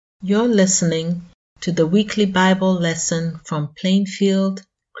You're listening to the weekly Bible lesson from Plainfield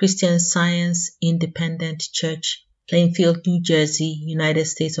Christian Science Independent Church, Plainfield, New Jersey, United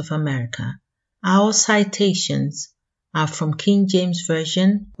States of America. Our citations are from King James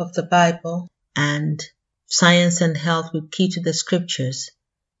Version of the Bible and Science and Health with Key to the Scriptures,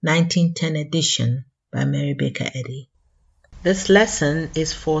 1910 edition by Mary Baker Eddy. This lesson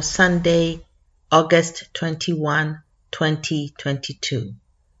is for Sunday, August 21, 2022.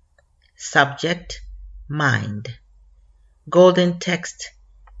 Subject, mind. Golden text,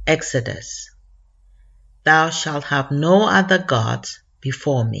 Exodus. Thou shalt have no other gods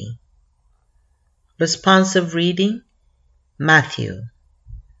before me. Responsive reading, Matthew.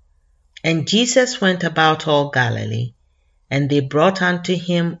 And Jesus went about all Galilee, and they brought unto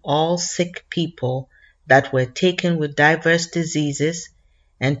him all sick people that were taken with divers diseases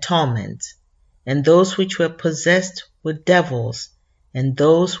and torments, and those which were possessed with devils, and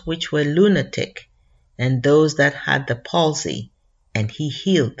those which were lunatic, and those that had the palsy, and he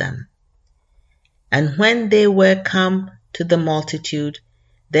healed them. And when they were come to the multitude,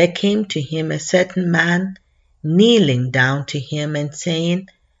 there came to him a certain man, kneeling down to him, and saying,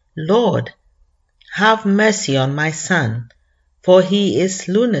 Lord, have mercy on my son, for he is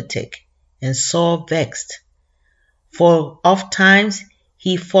lunatic, and sore vexed. For oft times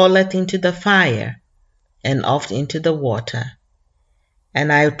he falleth into the fire, and oft into the water. And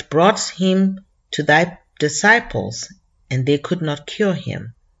I brought him to thy disciples, and they could not cure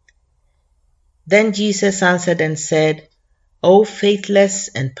him. Then Jesus answered and said, O faithless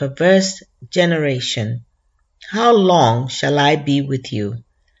and perverse generation, how long shall I be with you?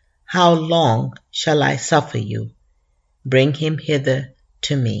 How long shall I suffer you? Bring him hither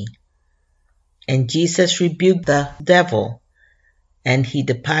to me. And Jesus rebuked the devil, and he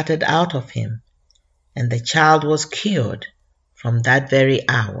departed out of him, and the child was cured from that very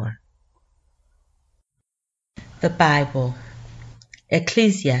hour. The Bible,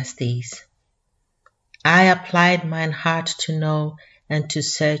 Ecclesiastes. I applied mine heart to know and to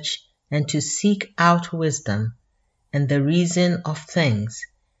search and to seek out wisdom and the reason of things,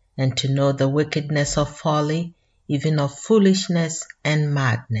 and to know the wickedness of folly, even of foolishness and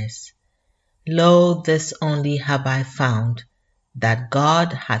madness. Lo, this only have I found, that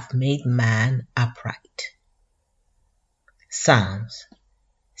God hath made man upright. Psalms.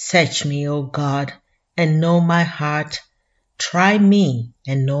 Search me, O God, and know my heart. Try me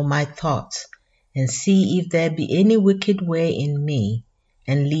and know my thoughts, and see if there be any wicked way in me,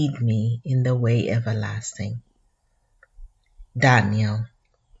 and lead me in the way everlasting. Daniel.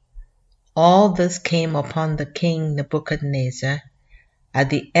 All this came upon the king Nebuchadnezzar. At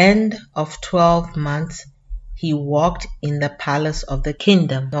the end of 12 months, he walked in the palace of the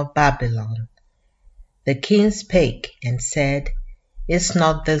kingdom of Babylon. The king spake and said, Is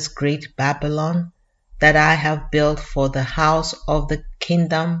not this great Babylon, that I have built for the house of the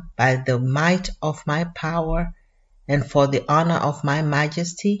kingdom by the might of my power, and for the honor of my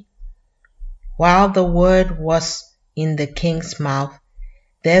majesty? While the word was in the king's mouth,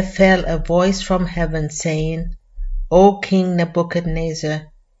 there fell a voice from heaven, saying, O King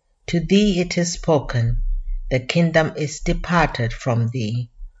Nebuchadnezzar, to thee it is spoken, the kingdom is departed from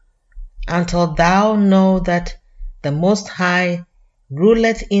thee, until thou know that the Most High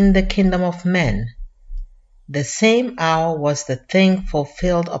ruleth in the kingdom of men. The same hour was the thing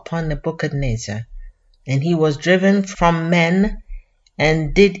fulfilled upon Nebuchadnezzar, and he was driven from men,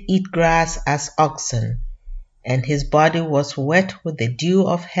 and did eat grass as oxen, and his body was wet with the dew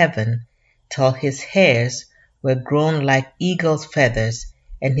of heaven, till his hairs were grown like eagle's feathers,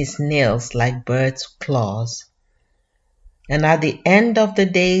 and his nails like birds' claws. And at the end of the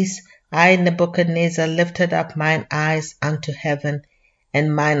days I, Nebuchadnezzar, lifted up mine eyes unto heaven,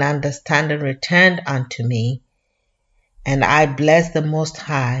 and mine understanding returned unto me. And I blessed the Most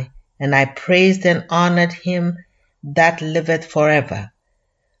High, and I praised and honored him that liveth forever,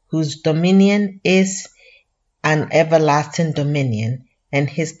 whose dominion is an everlasting dominion, and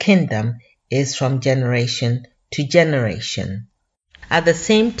his kingdom is from generation to generation. At the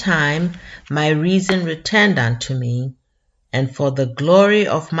same time my reason returned unto me, and for the glory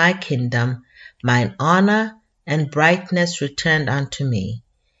of my kingdom mine honor and brightness returned unto me,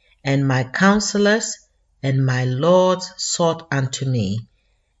 and my counselors and my lords sought unto me,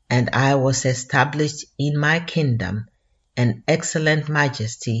 and I was established in my kingdom, and excellent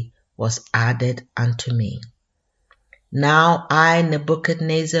majesty was added unto me. Now I,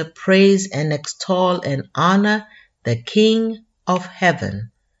 Nebuchadnezzar, praise and extol and honor the King of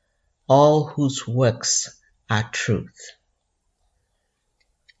heaven, all whose works are truth.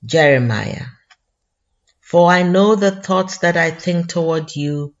 Jeremiah. For I know the thoughts that I think toward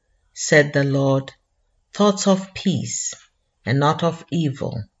you, said the Lord, thoughts of peace and not of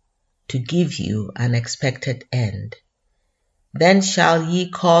evil, to give you an expected end. Then shall ye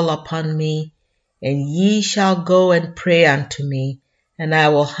call upon me, and ye shall go and pray unto me, and I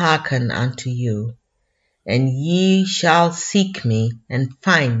will hearken unto you. And ye shall seek me and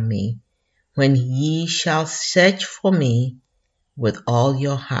find me, when ye shall search for me with all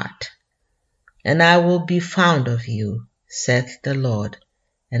your heart. And I will be found of you, saith the Lord,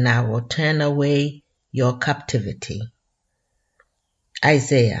 and I will turn away your captivity.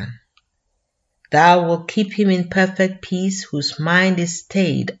 Isaiah. Thou wilt keep him in perfect peace, whose mind is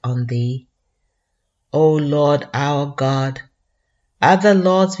stayed on thee. O Lord our God, other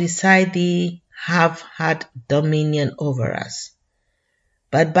lords beside thee have had dominion over us,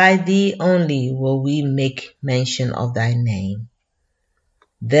 but by thee only will we make mention of thy name.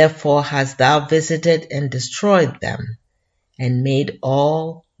 Therefore hast thou visited and destroyed them, and made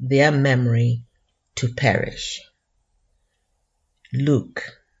all their memory to perish. Luke.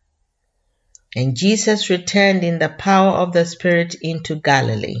 And Jesus returned in the power of the Spirit into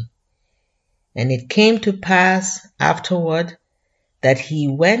Galilee. And it came to pass afterward that he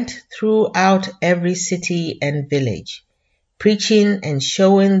went throughout every city and village, preaching and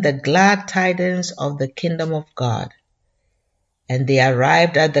showing the glad tidings of the kingdom of God. And they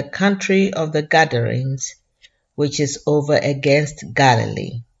arrived at the country of the Gadarenes, which is over against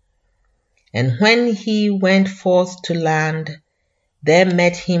Galilee. And when he went forth to land, there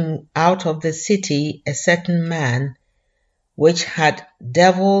met him out of the city a certain man, which had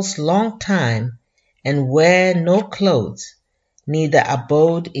devils long time, and wear no clothes, neither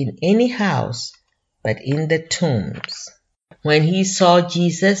abode in any house, but in the tombs. When he saw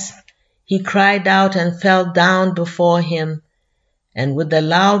Jesus, he cried out and fell down before him, and with a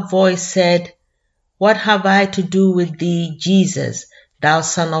loud voice said, What have I to do with thee, Jesus, thou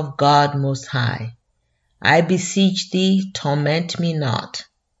Son of God Most High? I beseech thee, torment me not.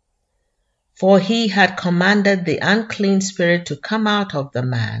 For he had commanded the unclean spirit to come out of the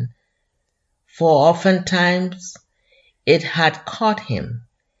man, for oftentimes it had caught him,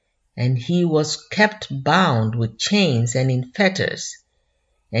 and he was kept bound with chains and in fetters,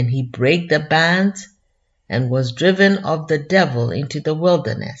 and he brake the bands, and was driven of the devil into the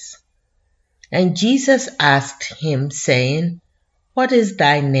wilderness. And Jesus asked him, saying, What is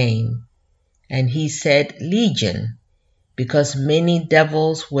thy name? And he said, Legion, because many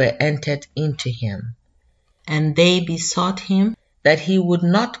devils were entered into him. And they besought him that he would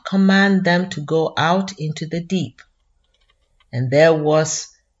not command them to go out into the deep. And there was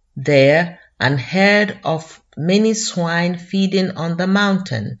there an herd of many swine feeding on the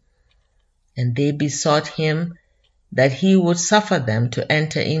mountain. And they besought him that he would suffer them to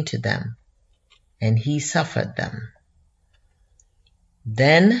enter into them. And he suffered them.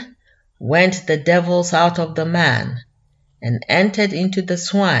 Then went the devils out of the man, and entered into the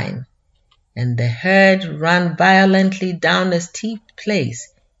swine, and the herd ran violently down a steep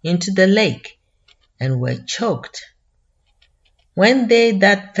place into the lake, and were choked. When they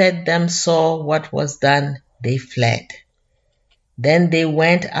that fed them saw what was done, they fled. Then they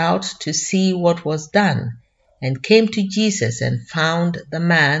went out to see what was done, and came to Jesus, and found the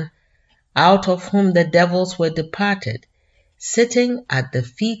man, out of whom the devils were departed, sitting at the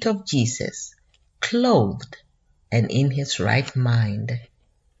feet of Jesus, clothed and in his right mind.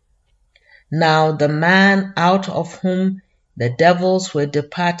 Now the man out of whom the devils were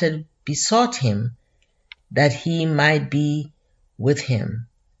departed besought him that he might be with him.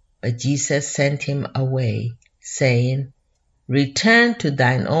 But Jesus sent him away, saying, Return to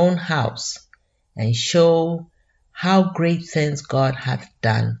thine own house, and show how great things God hath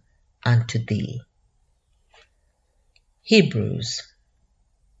done unto thee. Hebrews.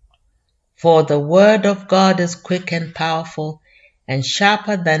 For the word of God is quick and powerful, and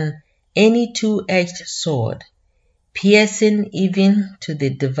sharper than any two-edged sword, piercing even to the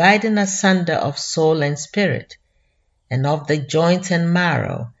dividing asunder of soul and spirit, and of the joints and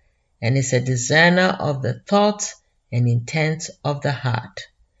marrow, and is a discerner of the thoughts and intents of the heart.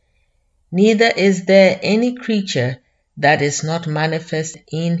 Neither is there any creature that is not manifest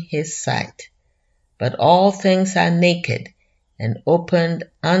in his sight, but all things are naked and opened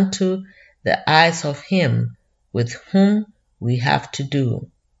unto the eyes of him with whom we have to do.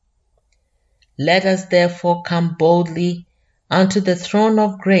 Let us therefore come boldly unto the throne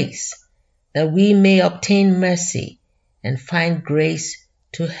of grace, that we may obtain mercy and find grace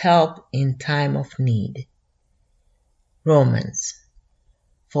to help in time of need. Romans.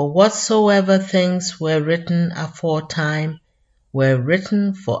 For whatsoever things were written aforetime were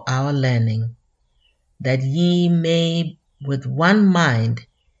written for our learning, that ye may with one mind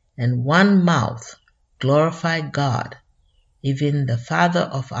and one mouth glorify God, even the Father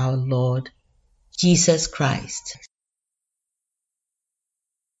of our Lord Jesus Christ.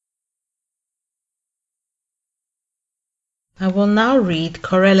 I will now read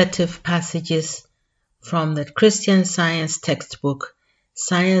correlative passages from the Christian Science textbook,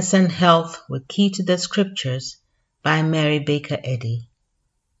 Science and Health with Key to the Scriptures by Mary Baker Eddy.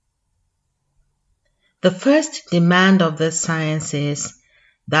 The first demand of this science is,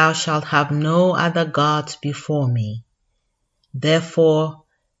 "Thou shalt have no other gods before me." Therefore,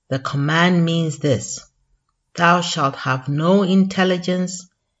 the command means this: thou shalt have no intelligence,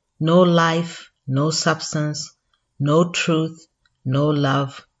 no life, no substance, no truth, no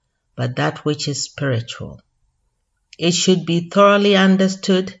love, but that which is spiritual. It should be thoroughly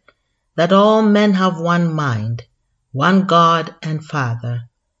understood that all men have one mind, one God and Father,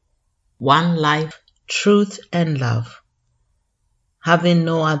 one life, truth and love. Having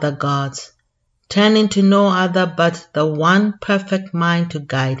no other gods, turning to no other but the one perfect mind to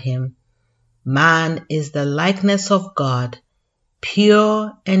guide him, man is the likeness of God,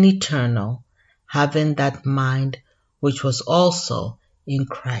 pure and eternal, having that mind which was also in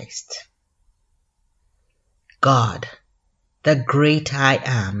Christ. God, the great I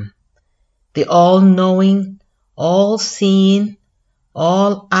am, the all-knowing, all-seeing,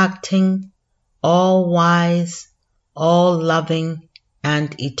 all-acting, all-wise, all-loving,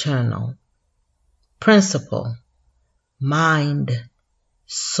 and eternal. Principle, mind,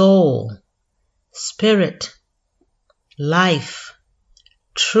 soul, spirit, life,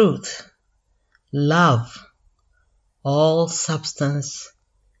 truth, love, all substance,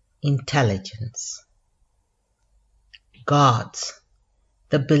 intelligence. Gods,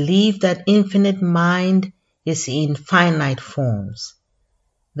 the belief that infinite mind is in finite forms.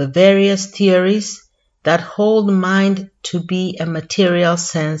 The various theories that hold mind to be a material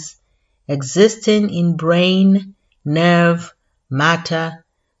sense existing in brain, nerve, matter,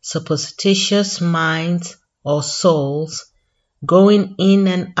 supposititious minds or souls, going in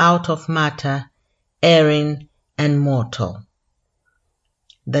and out of matter, erring and mortal.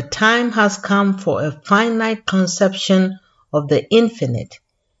 The time has come for a finite conception of the infinite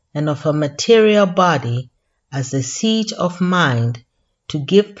and of a material body as the seat of mind to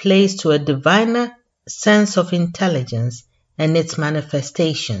give place to a diviner sense of intelligence and its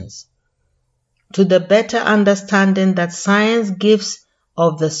manifestations, to the better understanding that science gives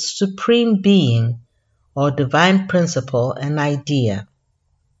of the supreme being or divine principle and idea.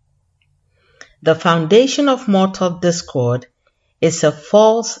 The foundation of mortal discord is a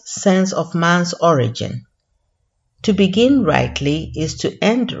false sense of man's origin. To begin rightly is to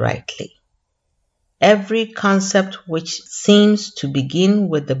end rightly. Every concept which seems to begin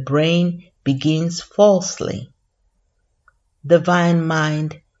with the brain begins falsely. Divine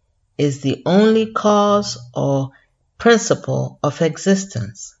mind is the only cause or principle of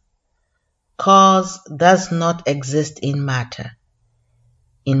existence. Cause does not exist in matter,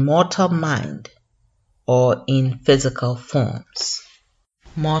 in mortal mind, or in physical forms.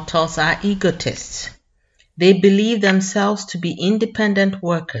 Mortals are egotists. They believe themselves to be independent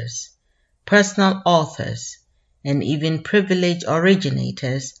workers, personal authors, and even privileged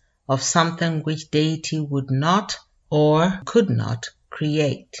originators of something which deity would not or could not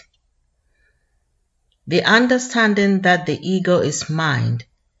create. The understanding that the ego is mind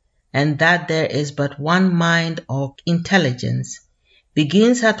and that there is but one mind or intelligence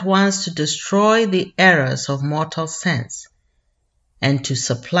begins at once to destroy the errors of mortal sense and to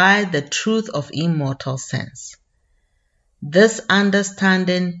supply the truth of immortal sense. This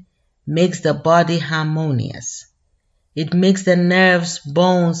understanding makes the body harmonious. It makes the nerves,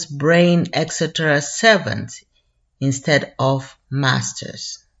 bones, brain, etc. servants instead of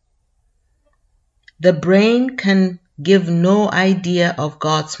masters. The brain can give no idea of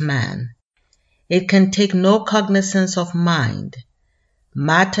God's man. It can take no cognizance of mind.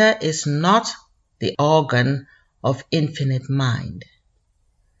 Matter is not the organ of infinite mind.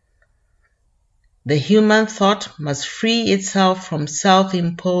 The human thought must free itself from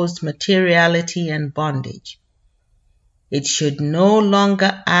self-imposed materiality and bondage. It should no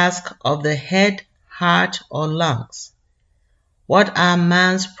longer ask of the head, heart, or lungs, what are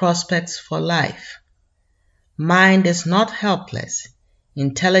man's prospects for life? Mind is not helpless.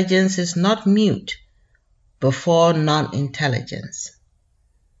 Intelligence is not mute before non-intelligence.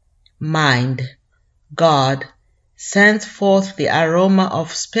 Mind, God, sends forth the aroma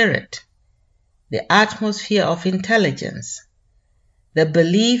of spirit, the atmosphere of intelligence. The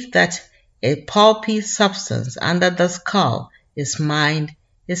belief that a pulpy substance under the skull is mind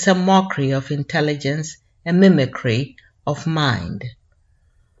is a mockery of intelligence, a mimicry of mind.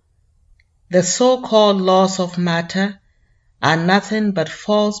 The so-called laws of matter are nothing but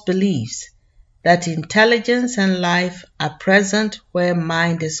false beliefs that intelligence and life are present where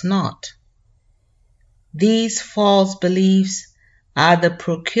mind is not. These false beliefs are the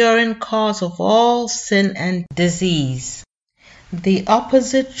procuring cause of all sin and disease. The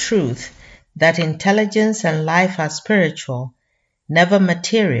opposite truth, that intelligence and life are spiritual, never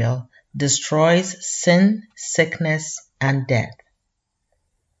material, destroys sin, sickness, and death.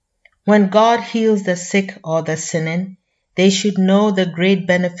 When God heals the sick or the sinning, they should know the great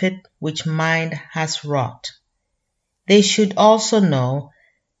benefit which mind has wrought. They should also know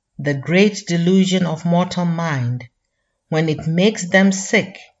the great delusion of mortal mind when it makes them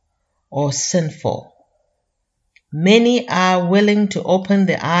sick or sinful. Many are willing to open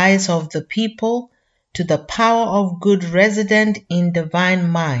the eyes of the people to the power of good resident in divine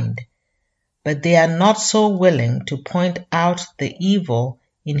mind, but they are not so willing to point out the evil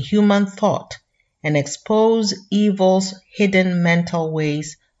in human thought and expose evil's hidden mental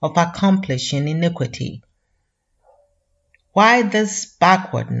ways of accomplishing iniquity. Why this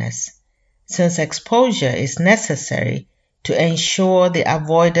backwardness, since exposure is necessary to ensure the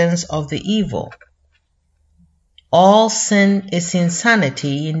avoidance of the evil? All sin is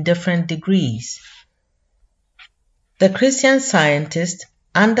insanity in different degrees. The Christian scientist,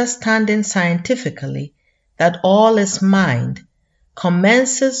 understanding scientifically that all is mind,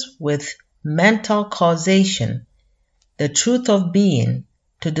 commences with mental causation, the truth of being,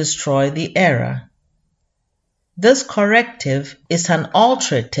 to destroy the error. This corrective is an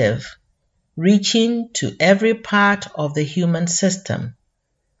alterative reaching to every part of the human system.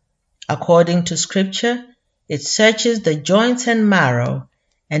 According to Scripture, it searches the joints and marrow,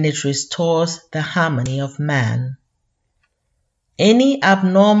 and it restores the harmony of man. Any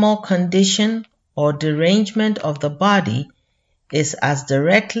abnormal condition or derangement of the body is as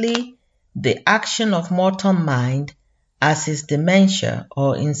directly the action of mortal mind as is dementia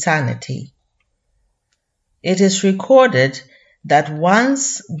or insanity. It is recorded that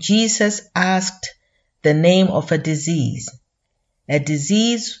once Jesus asked the name of a disease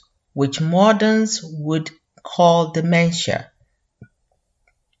which moderns would call dementia.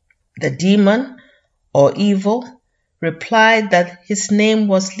 The demon, or evil, replied that his name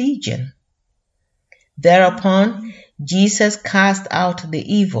was Legion. Thereupon, Jesus cast out the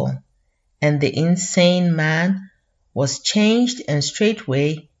evil, and the insane man was changed and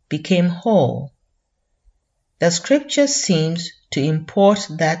straightway became whole. The Scripture seems to import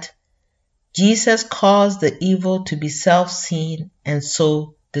that Jesus caused the evil to be self-seen and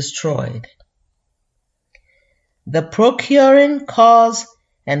so destroyed. The procuring cause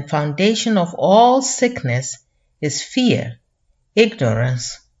and foundation of all sickness is fear,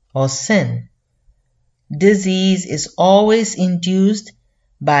 ignorance, or sin. Disease is always induced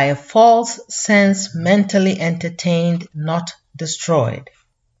by a false sense mentally entertained, not destroyed.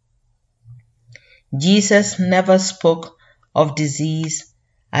 Jesus never spoke of disease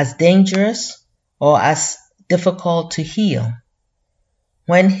as dangerous or as difficult to heal.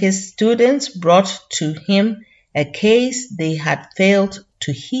 When his students brought to him a case they had failed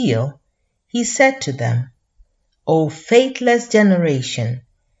to heal, he said to them, "O faithless generation,"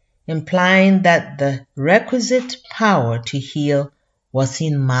 implying that the requisite power to heal was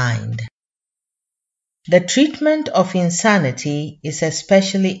in mind. The treatment of insanity is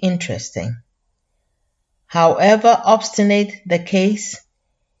especially interesting. However obstinate the case,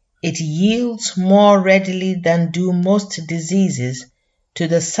 it yields more readily than do most diseases to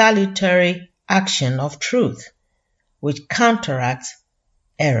the salutary action of truth, which counteracts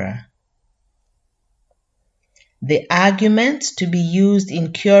error. The arguments to be used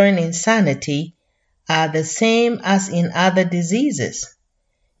in curing insanity are the same as in other diseases,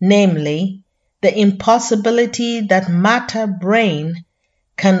 namely, the impossibility that matter brain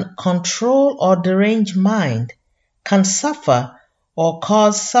can control or derange mind, can suffer or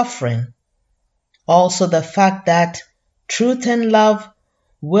cause suffering. Also the fact that truth and love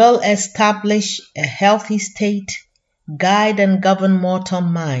will establish a healthy state, guide and govern mortal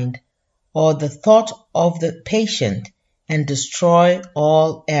mind, or the thought of the patient, and destroy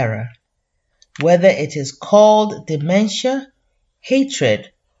all error, whether it is called dementia,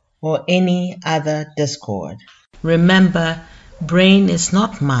 hatred, or any other discord. Remember, brain is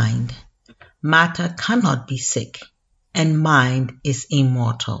not mind. Matter cannot be sick, and mind is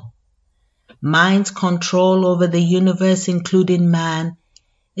immortal. Mind's control over the universe, including man,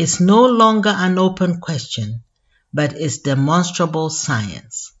 is no longer an open question, but is demonstrable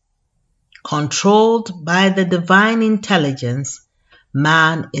science. Controlled by the divine intelligence,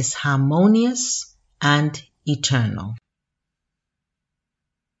 man is harmonious and eternal.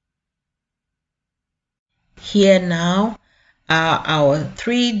 Here now are our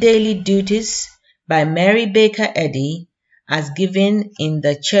 3 daily duties by Mary Baker Eddy as given in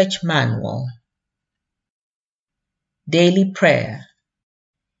the church manual. Daily prayer.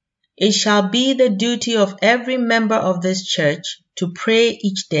 It shall be the duty of every member of this church to pray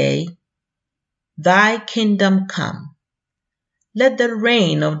each day, Thy kingdom come. Let the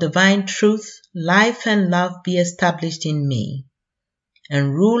reign of divine truth, life, and love be established in me,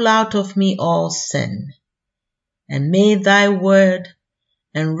 and rule out of me all sin. And may thy word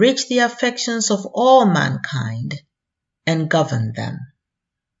enrich the affections of all mankind and govern them.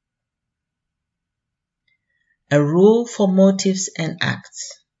 A rule for motives and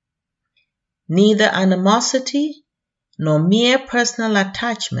acts. Neither animosity nor mere personal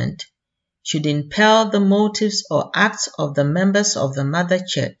attachment should impel the motives or acts of the members of the Mother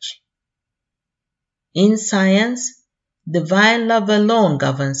Church. In science, divine love alone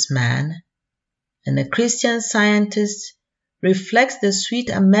governs man, and a Christian Scientist reflects the sweet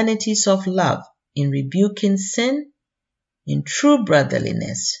amenities of love in rebuking sin, in true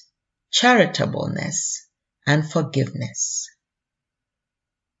brotherliness, charitableness, and forgiveness.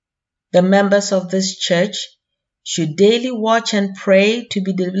 The members of this church should daily watch and pray to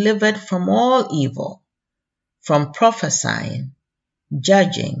be delivered from all evil, from prophesying,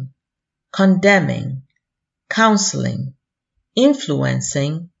 judging, condemning, counseling,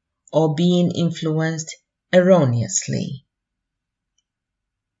 influencing, or being influenced erroneously.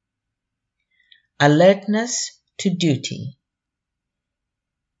 Alertness to duty.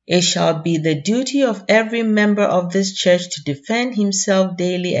 It shall be the duty of every member of this church to defend himself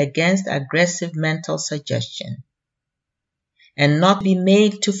daily against aggressive mental suggestion, and not be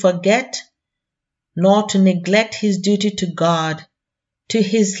made to forget nor to neglect his duty to God, to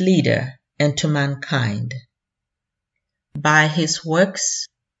his leader, and to mankind. By his works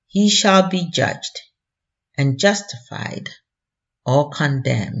he shall be judged and justified or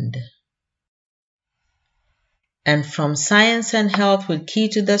condemned. And from Science and Health with Key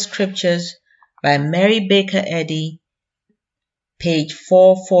to the Scriptures by Mary Baker Eddy, page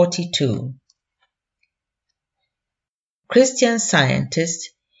 442. Christian Scientists,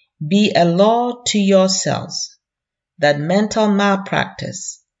 be a law to yourselves that mental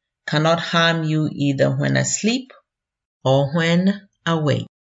malpractice cannot harm you either when asleep or when awake.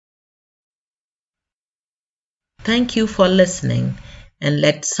 Thank you for listening, and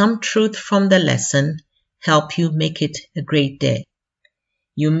let some truth from the lesson help you make it a great day.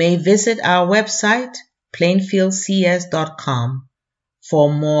 You may visit our website, plainfieldcs.com,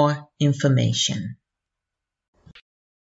 for more information.